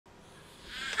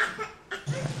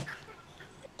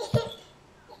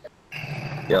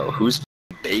Yo, who's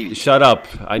baby? Shut up.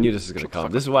 I knew this was gonna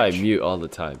come. This is why I mute all the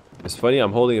time. It's funny,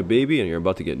 I'm holding a baby and you're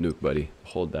about to get nuked, buddy.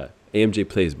 Hold that. AMJ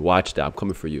plays, watch that. I'm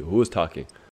coming for you. Who was talking?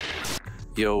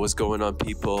 Yo, what's going on,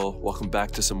 people? Welcome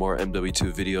back to some more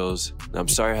MW2 videos. Now, I'm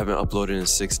sorry I haven't uploaded in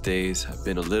 6 days. I've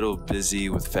been a little busy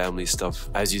with family stuff.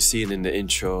 As you've seen in the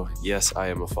intro, yes, I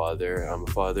am a father. I'm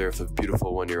a father of a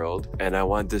beautiful 1-year-old, and I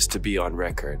want this to be on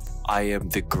record. I am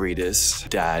the greatest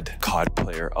dad COD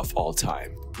player of all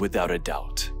time, without a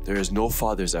doubt. There is no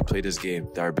fathers that play this game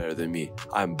that are better than me.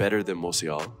 I'm better than most of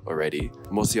y'all already.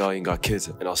 Most of y'all ain't got kids,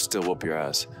 and I'll still whoop your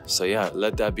ass. So yeah,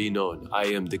 let that be known. I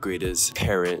am the greatest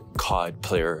parent COD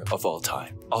player of all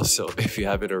time. Also, if you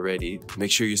haven't already, make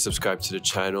sure you subscribe to the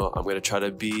channel. I'm gonna try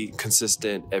to be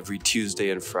consistent every Tuesday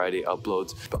and Friday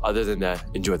uploads. But other than that,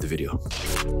 enjoy the video.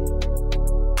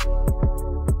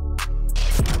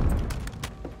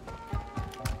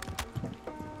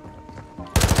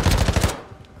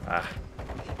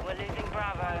 We're losing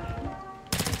Bravo.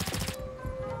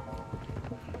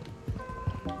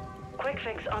 Quick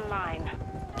fix online.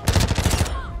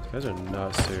 You guys are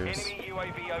not serious. Enemy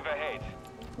UAV overhead.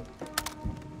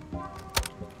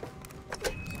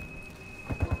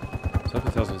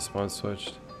 Something tells me spawn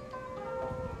switched.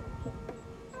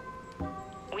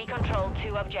 We control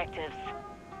 2 objectives.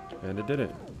 And it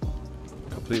didn't.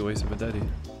 Complete waste of a daddy.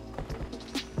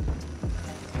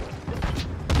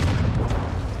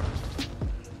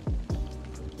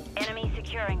 Enemy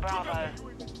securing Bravo.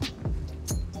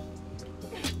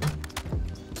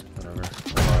 Whatever.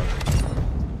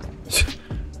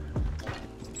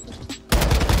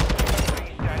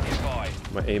 Standing by.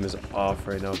 My aim is off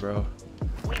right now, bro.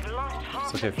 We've lost half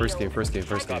It's okay, the first game, field.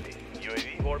 first game.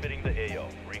 UAV orbiting the AO.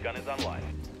 Recon is online.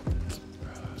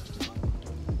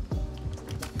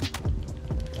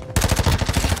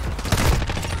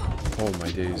 Oh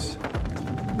my days.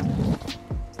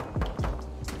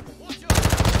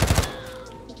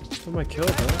 For my kill,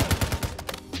 bro.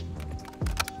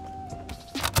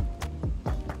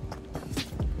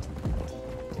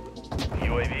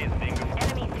 UAV is being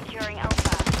Enemy securing Alpha.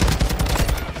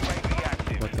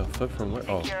 active. What the flip from where?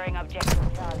 Oh. Securing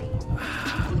objective Charlie.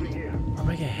 Where am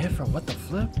I getting hit from? What the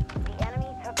flip? The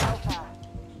enemy took Alpha.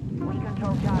 We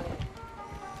control Charlie.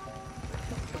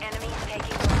 Enemy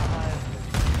taking Bravo.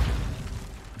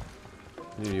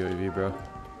 Need a UAV, bro.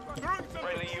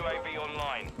 Friendly UAV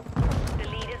online. The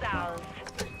lead is ours.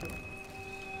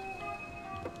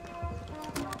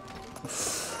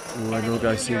 Ooh, I know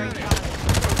guys see me.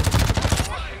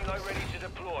 Helo ready to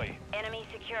deploy. Enemy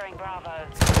securing Bravo.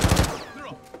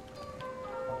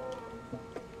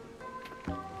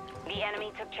 The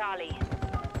enemy took Charlie.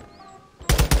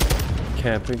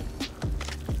 Camping.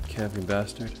 Camping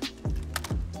bastard.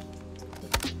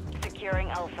 Securing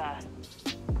Alpha.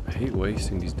 I hate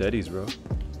wasting these deadies, bro.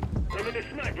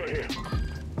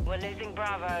 We're losing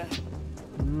Bravo.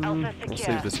 Alpha I'll secure.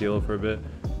 save this helo for a bit.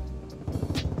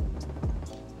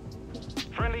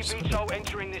 Friendly VTOL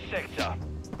entering this sector.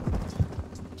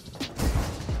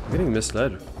 I'm getting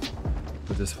misled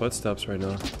with his footsteps right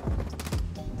now.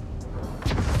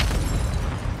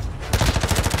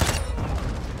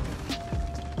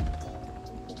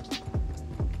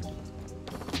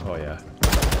 Oh yeah.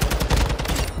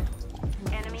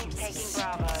 Enemies taking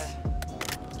Bravo.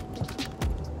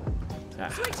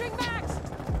 Switching max!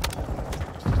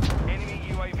 Enemy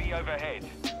UAV overhead.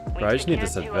 We Bro, I just need secured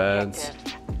this 2 advance.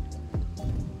 objectives.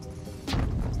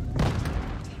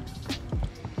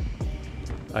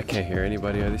 I can't hear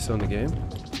anybody. Are they still in the game?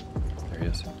 There he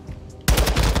is.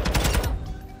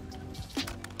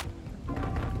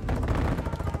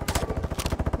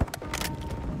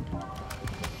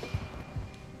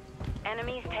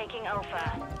 Enemies taking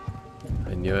Alpha.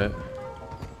 I knew it.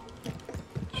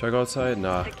 Should I go outside?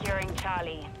 Nah. Securing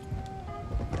Charlie.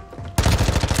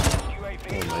 UAV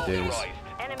Oh my days. authorized.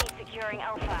 Enemy securing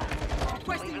Alpha.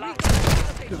 Requesting We've recon.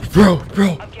 lost Bro,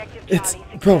 objective it's,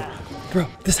 Charlie bro, secure.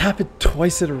 this happened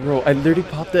twice in a row. I literally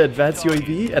popped the advanced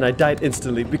UAV and I died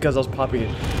instantly because I was popping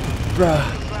it. Bruh.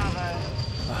 Bravo.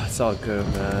 Ah, it's all good,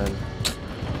 man.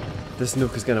 This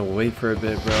nuke is gonna wait for a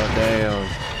bit, bro. Damn.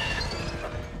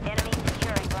 Enemy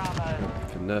securing Bravo.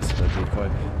 Finesse that decoy.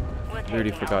 We're I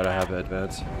already taking forgot I Alpha. have the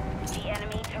advance. The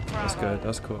enemy took Bravo. That's good,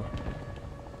 that's cool.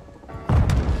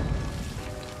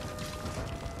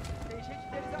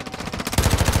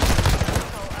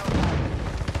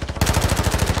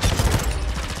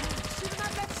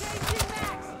 Changing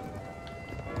max!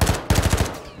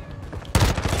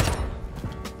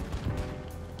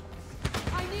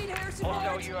 I need air Hostile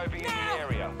support! UAV in the Now!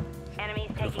 area.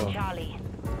 Enemies Careful. taking Charlie.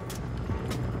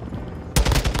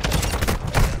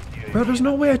 Bro, there's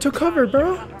no way I took cover,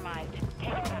 bro. Compromised. Take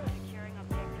back securing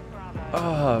objective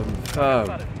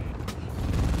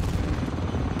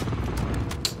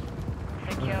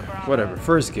Secure Bravo. Whatever.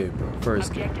 First game, bro.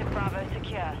 First game. Objective Bravo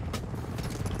secure.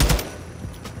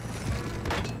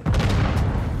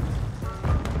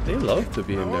 They love to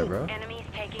be in there, bro. Enemies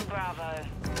taking Bravo.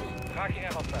 Tracking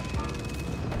a hostile.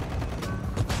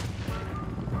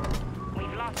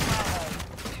 We've lost Bravo.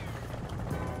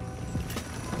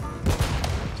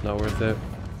 It's not worth it.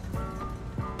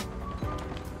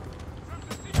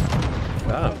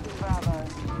 Wow. Taking Bravo.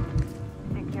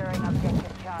 Securing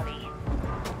objective Charlie.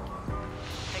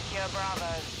 Secure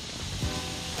Bravo.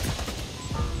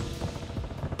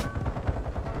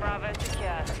 Bravo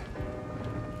secure.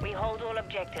 We hold all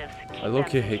objectives. Keep I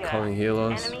low-key them hate secure. calling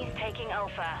helos. Enemies taking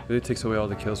Alpha. It really takes away all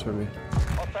the kills from me.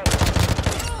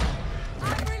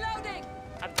 I'm reloading.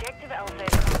 Objective Alpha is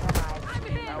compromised. I'm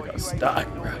hit. I got stuck,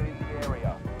 bro.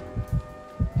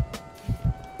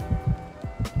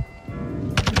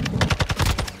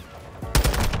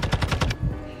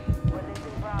 We're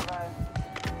losing Bravo.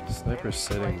 Sniper's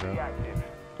sitting, bro.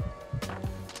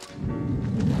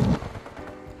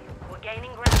 We're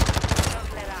gaining ground.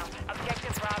 Don't let up.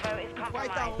 Objective Bravo is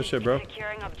compromised. Good shit, bro.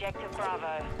 Securing objective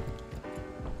Bravo.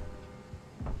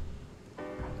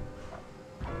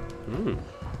 Hmm.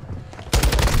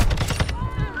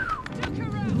 Took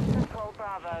her out. Control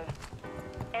Bravo.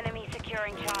 Enemy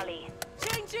securing Charlie.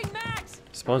 Changing max.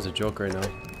 Spawn's a joke right now.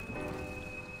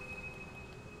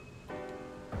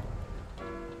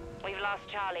 We've lost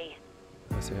Charlie.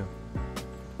 I see him.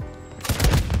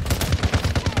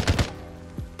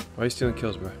 Why are you stealing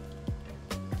kills, bro?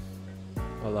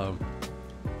 Allow him.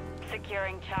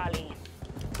 Securing Charlie.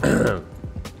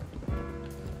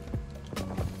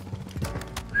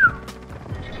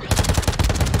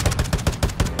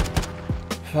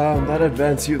 Fam, that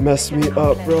advance you messed me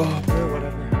up, bro.